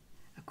him,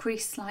 a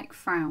crease-like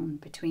frown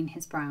between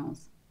his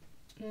brows.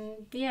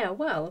 Yeah,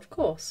 well, of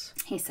course,"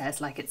 he says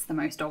like it's the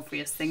most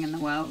obvious thing in the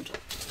world.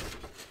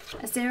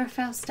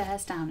 Aziraphale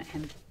stares down at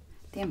him,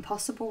 the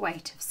impossible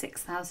weight of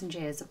 6,000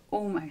 years of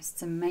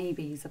almosts and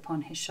maybes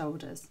upon his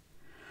shoulders.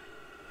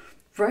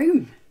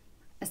 "Rome,"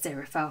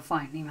 Aziraphale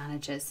finally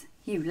manages.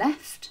 "You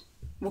left?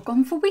 We're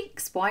gone for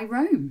weeks. Why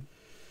Rome?"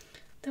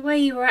 "The way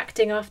you were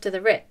acting after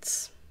the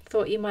Ritz.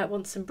 Thought you might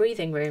want some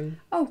breathing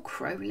room. "Oh,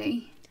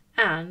 Crowley."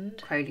 And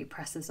Crowley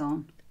presses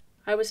on.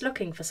 I was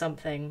looking for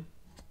something."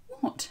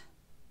 "What?"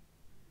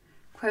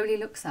 Crowley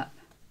looks up.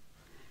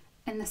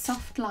 In the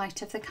soft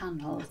light of the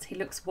candles, he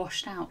looks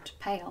washed out,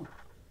 pale.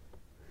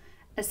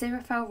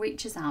 Aziraphale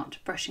reaches out,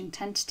 brushing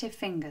tentative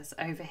fingers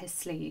over his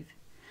sleeve,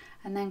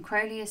 and then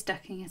Crowley is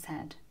ducking his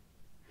head.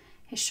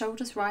 His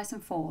shoulders rise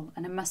and fall,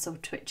 and a muscle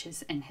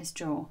twitches in his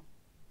jaw.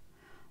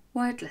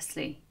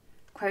 Wordlessly,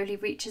 Crowley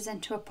reaches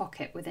into a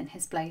pocket within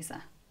his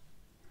blazer.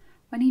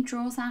 When he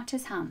draws out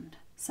his hand,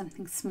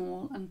 something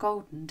small and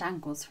golden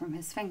dangles from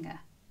his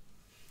finger.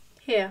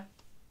 "Here,"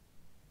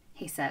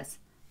 he says,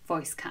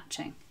 voice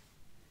catching.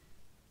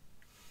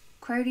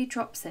 Crowley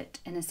drops it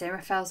in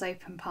Aziraphale's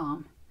open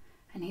palm,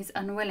 and he's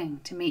unwilling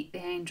to meet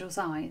the angel's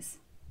eyes.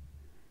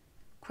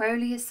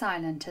 Crowley is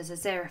silent as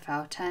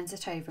Aziraphale turns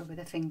it over with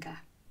a finger.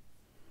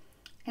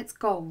 It's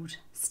gold,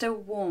 still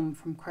warm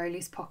from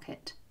Crowley's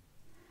pocket.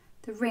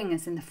 The ring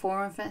is in the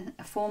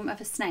form of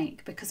a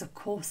snake, because of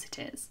course it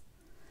is,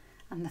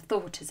 and the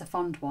thought is a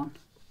fond one.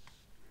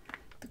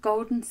 The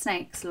golden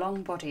snake's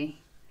long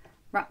body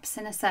wraps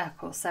in a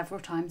circle several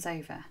times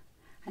over,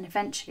 and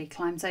eventually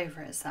climbs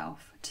over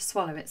itself to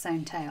swallow its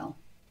own tail.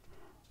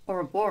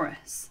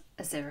 "Ouroboros,"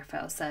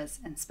 Aziraphale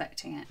says,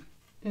 inspecting it.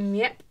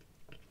 Yep."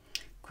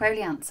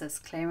 Crowley answers,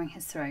 clearing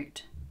his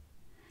throat.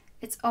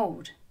 "It's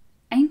old,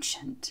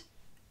 ancient,"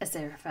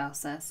 Aziraphale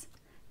says,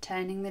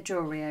 turning the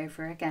jewellery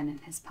over again in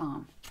his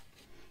palm.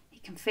 He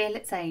can feel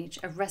its age,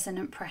 a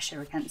resonant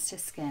pressure against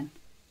his skin.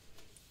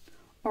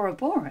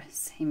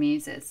 "Ouroboros," he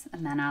muses,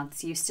 and then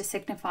adds, "used to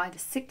signify the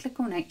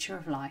cyclical nature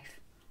of life,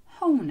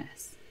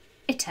 wholeness,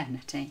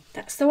 eternity."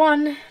 "That's the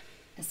one."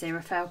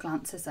 Aziraphale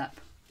glances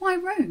up. "Why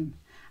Rome,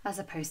 as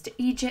opposed to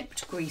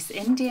Egypt, Greece,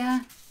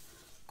 India?"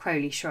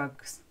 Crowley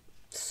shrugs.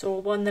 "Saw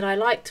one that I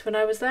liked when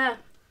I was there."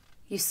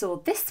 "You saw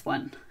this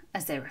one,"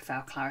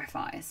 Aziraphale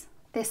clarifies.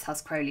 This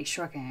has Crowley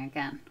shrugging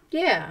again.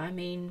 "Yeah, I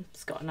mean,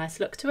 it's got a nice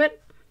look to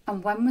it."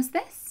 "And when was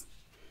this?"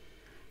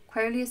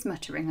 Crowley is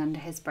muttering under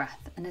his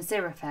breath, and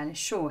Aziraphale is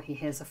sure he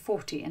hears a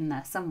 40 in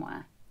there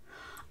somewhere.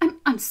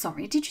 I'm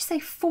sorry, did you say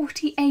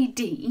 40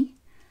 AD?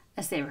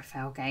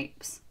 Aziraphale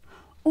gapes.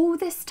 All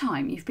this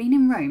time you've been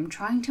in Rome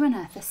trying to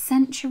unearth a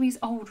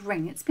centuries-old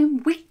ring. It's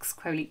been weeks,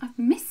 Crowley. I've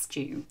missed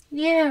you.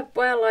 Yeah,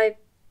 well,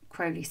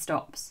 Crowley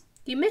stops.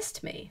 You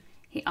missed me?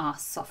 He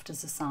asks, soft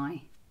as a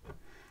sigh.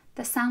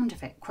 The sound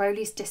of it,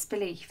 Crowley's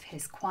disbelief,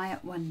 his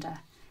quiet wonder,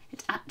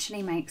 it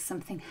actually makes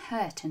something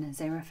hurt in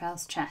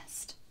Aziraphale's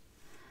chest.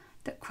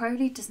 That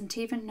Crowley doesn't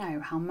even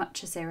know how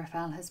much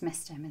Aziraphale has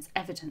missed him is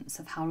evidence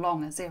of how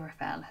long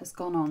Aziraphale has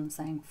gone on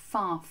saying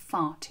far,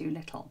 far too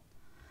little.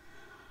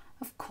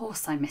 Of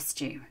course I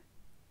missed you,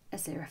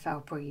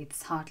 Aziraphale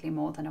breathes, hardly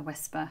more than a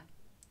whisper.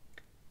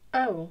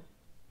 Oh,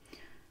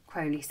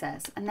 Crowley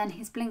says, and then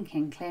he's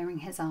blinking, clearing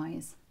his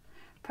eyes.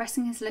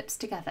 Pressing his lips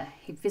together,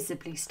 he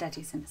visibly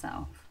steadies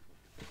himself.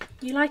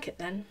 You like it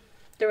then?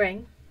 The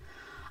ring?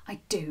 I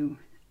do,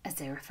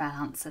 Aziraphale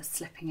answers,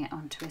 slipping it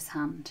onto his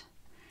hand.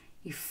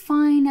 You've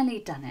finally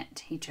done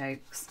it, he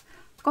jokes.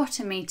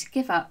 Gotten me to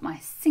give up my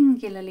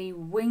singularly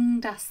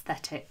winged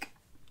aesthetic.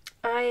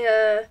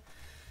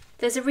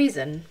 There's a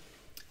reason.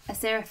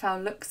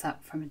 Aziraphale looks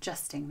up from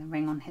adjusting the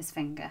ring on his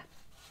finger.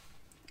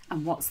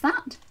 And what's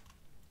that?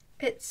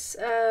 It's,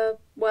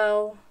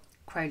 well...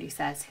 Crowley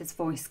says, his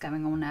voice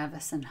going all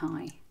nervous and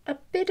high. A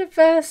bit of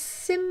a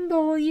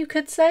symbol, you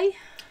could say.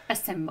 A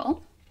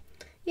symbol?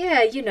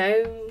 Yeah, you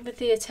know, with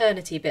the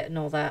eternity bit and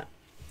all that.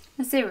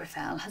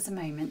 Aziraphale has a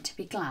moment to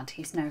be glad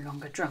he's no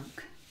longer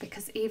drunk,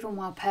 because even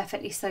while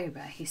perfectly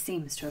sober, he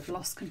seems to have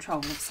lost control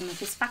of some of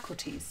his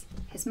faculties.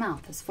 His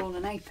mouth has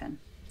fallen open.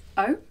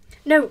 Oh?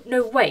 No,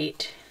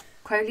 wait.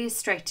 Crowley is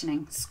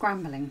straightening,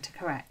 scrambling to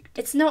correct.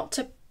 It's not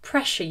to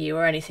pressure you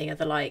or anything of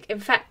the like. In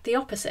fact, the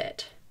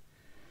opposite.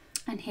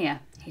 And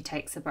here, he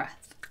takes a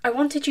breath. I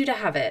wanted you to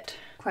have it.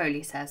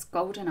 Crowley says,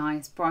 golden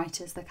eyes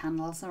bright as the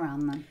candles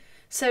around them.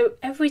 So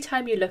every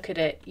time you look at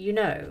it, you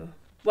know.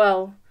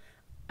 Well,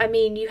 I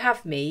mean, you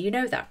have me, you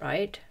know that,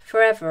 right?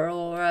 Forever,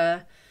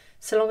 or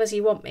so long as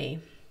you want me.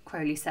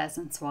 Crowley says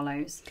and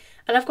swallows.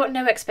 And I've got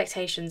no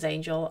expectations,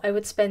 Angel. I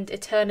would spend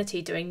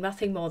eternity doing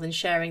nothing more than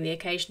sharing the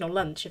occasional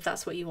lunch if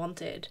that's what you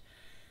wanted.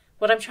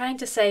 What I'm trying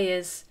to say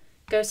is,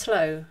 go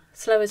slow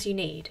as you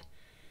need.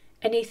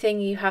 Anything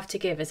you have to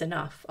give is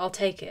enough. I'll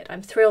take it.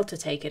 I'm thrilled to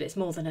take it. It's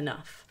more than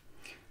enough.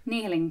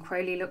 Kneeling,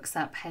 Crowley looks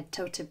up, head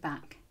tilted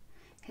back.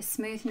 His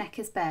smooth neck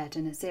is bared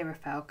and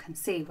Aziraphale can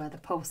see where the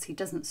pulse he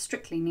doesn't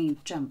strictly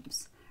need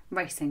jumps,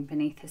 racing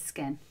beneath his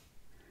skin.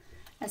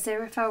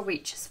 Aziraphale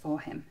reaches for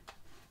him.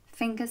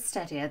 Fingers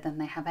steadier than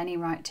they have any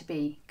right to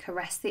be,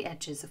 caress the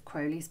edges of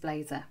Crowley's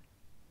blazer.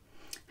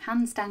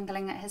 Hands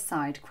dangling at his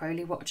side,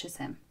 Crowley watches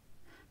him.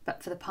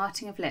 But for the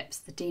parting of lips,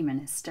 the demon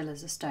is still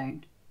as a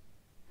stone.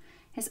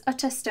 His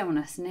utter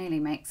stillness nearly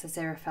makes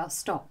Aziraphale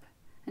stop,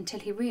 until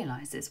he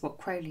realises what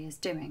Crowley is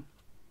doing.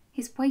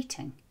 He's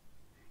waiting,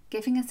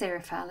 giving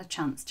Aziraphale a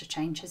chance to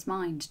change his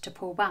mind, to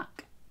pull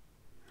back.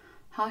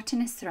 Heart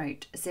in his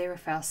throat,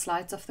 Aziraphale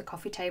slides off the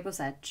coffee table's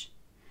edge.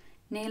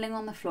 Kneeling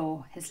on the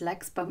floor, his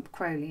legs bump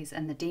Crowley's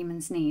and the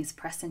demon's knees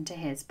press into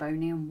his,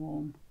 bony and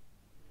warm.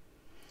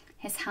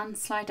 His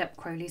hands slide up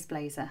Crowley's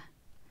blazer.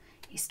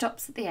 He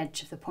stops at the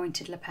edge of the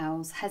pointed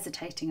lapels,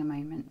 hesitating a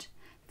moment,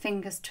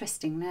 fingers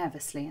twisting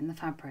nervously in the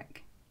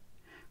fabric.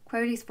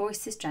 Crowley's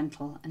voice is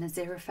gentle and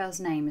Aziraphale's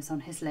name is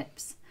on his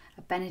lips,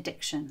 a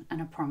benediction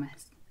and a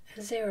promise.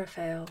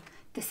 Aziraphale.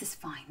 This is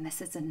fine, this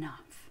is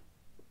enough.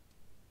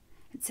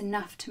 It's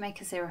enough to make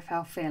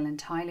Aziraphale feel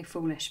entirely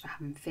foolish for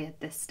having feared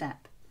this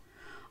step.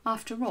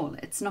 After all,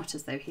 it's not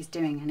as though he's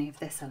doing any of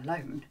this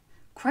alone.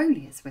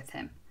 Crowley is with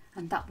him,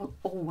 and that will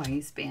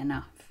always be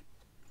enough.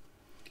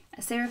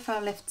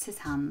 Aziraphale lifts his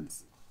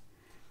hands.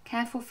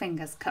 Careful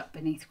fingers cut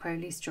beneath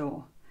Crowley's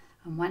jaw,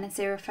 and when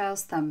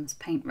Aziraphale's thumbs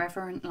paint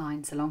reverent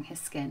lines along his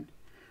skin,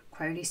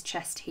 Crowley's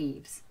chest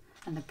heaves,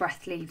 and the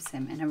breath leaves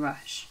him in a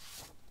rush.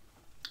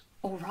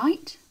 All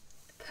right?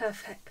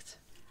 Perfect.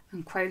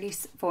 And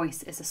Crowley's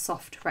voice is a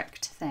soft,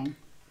 wrecked thing.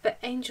 But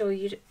Angel,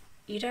 you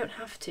don't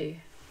have to.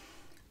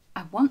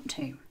 I want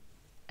to,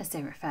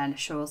 Aziraphale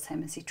assures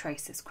him as he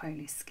traces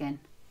Crowley's skin.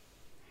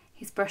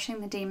 He's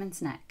brushing the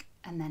demon's neck,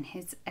 and then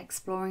his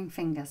exploring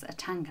fingers are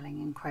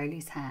tangling in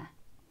Crowley's hair.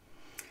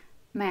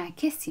 May I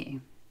kiss you?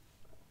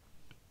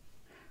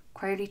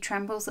 Crowley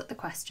trembles at the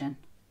question.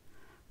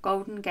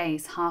 Golden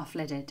gaze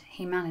half-lidded,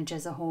 he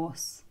manages a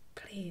horse.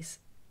 Please.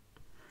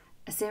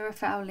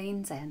 Aziraphale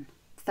leans in,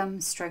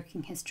 thumbs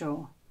stroking his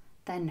jaw,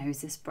 their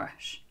noses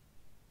brush.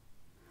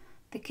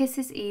 The kiss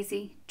is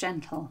easy,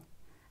 gentle,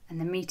 and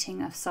the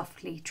meeting of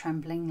softly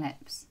trembling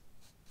lips.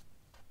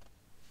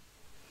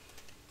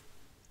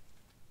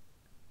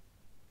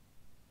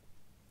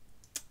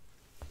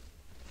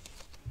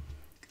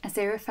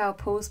 Aziraphale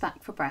pulls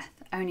back for breath,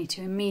 only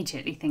to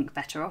immediately think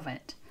better of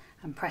it,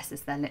 and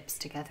presses their lips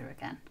together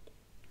again.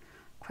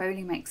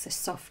 Crowley makes a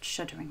soft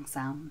shuddering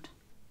sound.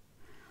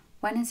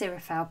 When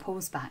Aziraphale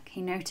pulls back,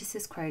 he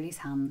notices Crowley's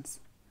hands.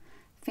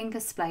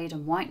 Fingers splayed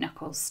and white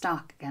knuckles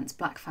stark against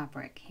black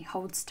fabric, he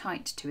holds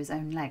tight to his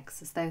own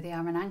legs as though they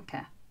are an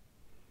anchor.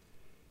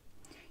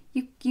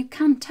 You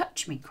can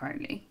touch me,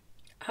 Crowley.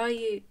 Are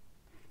you...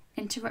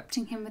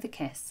 Interrupting him with a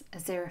kiss,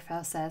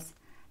 Aziraphale says,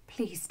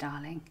 "Please,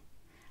 darling,"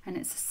 and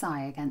it's a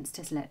sigh against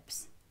his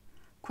lips.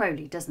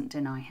 Crowley doesn't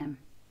deny him.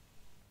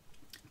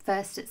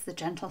 First it's the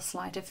gentle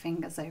slide of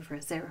fingers over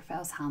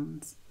Aziraphale's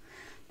hands,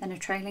 then a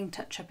trailing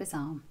touch up his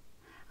arm,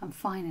 and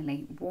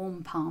finally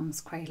warm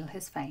palms cradle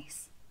his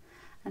face,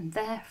 and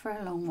there for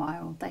a long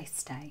while they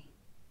stay.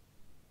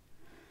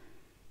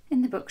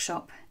 In the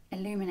bookshop,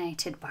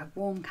 illuminated by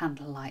warm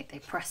candlelight, they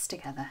press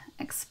together,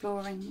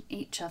 exploring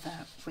each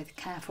other with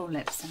careful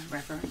lips and a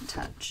reverent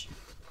touch.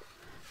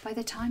 By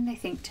the time they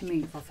think to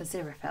move off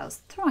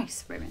Aziraphale's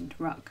thrice ruined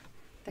rug,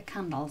 the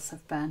candles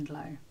have burned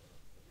low.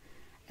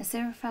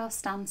 Aziraphale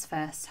stands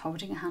first,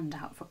 holding a hand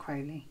out for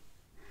Crowley.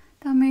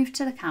 They'll move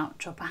to the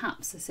couch or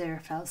perhaps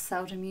Aziraphale's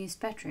seldom used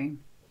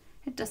bedroom.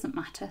 It doesn't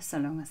matter so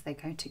long as they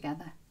go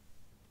together.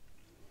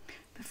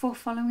 Before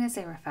following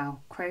Aziraphale,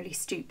 Crowley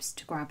stoops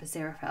to grab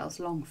Aziraphale's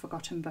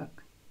long-forgotten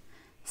book.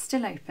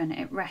 Still open,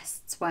 it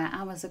rests where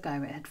hours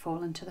ago it had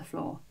fallen to the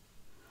floor.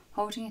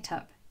 Holding it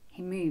up,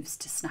 he moves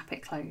to snap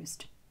it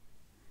closed.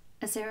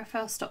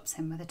 Aziraphale stops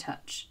him with a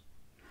touch.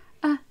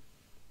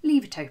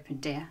 Leave it open,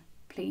 dear,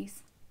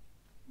 please."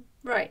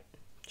 Right,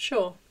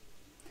 sure.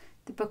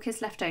 The book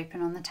is left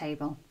open on the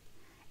table,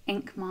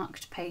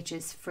 ink-marked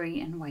pages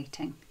free and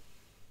waiting.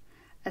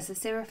 As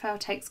Aziraphale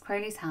takes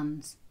Crowley's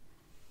hands,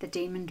 the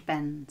demon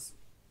bends,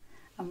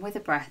 and with a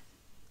breath,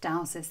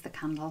 douses the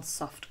candle's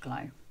soft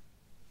glow.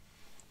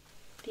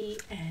 The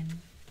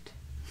end.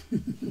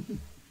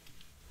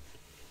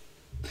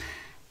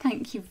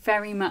 Thank you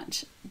very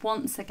much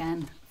once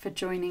again for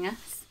joining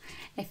us.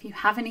 If you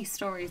have any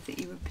stories that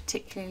you would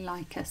particularly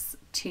like us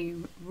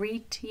to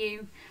read to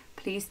you,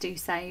 please do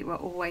say. We're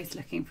always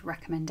looking for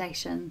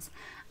recommendations,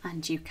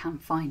 and you can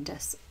find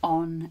us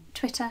on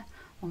Twitter,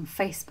 on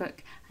Facebook,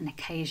 and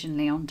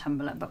occasionally on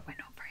Tumblr, but we're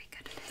not very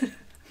good at it.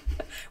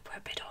 We're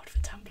a bit old for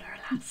Tumblr,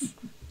 alas.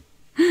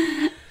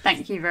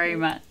 Thank you very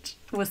much.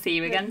 We'll see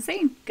you again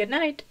soon. Good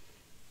night.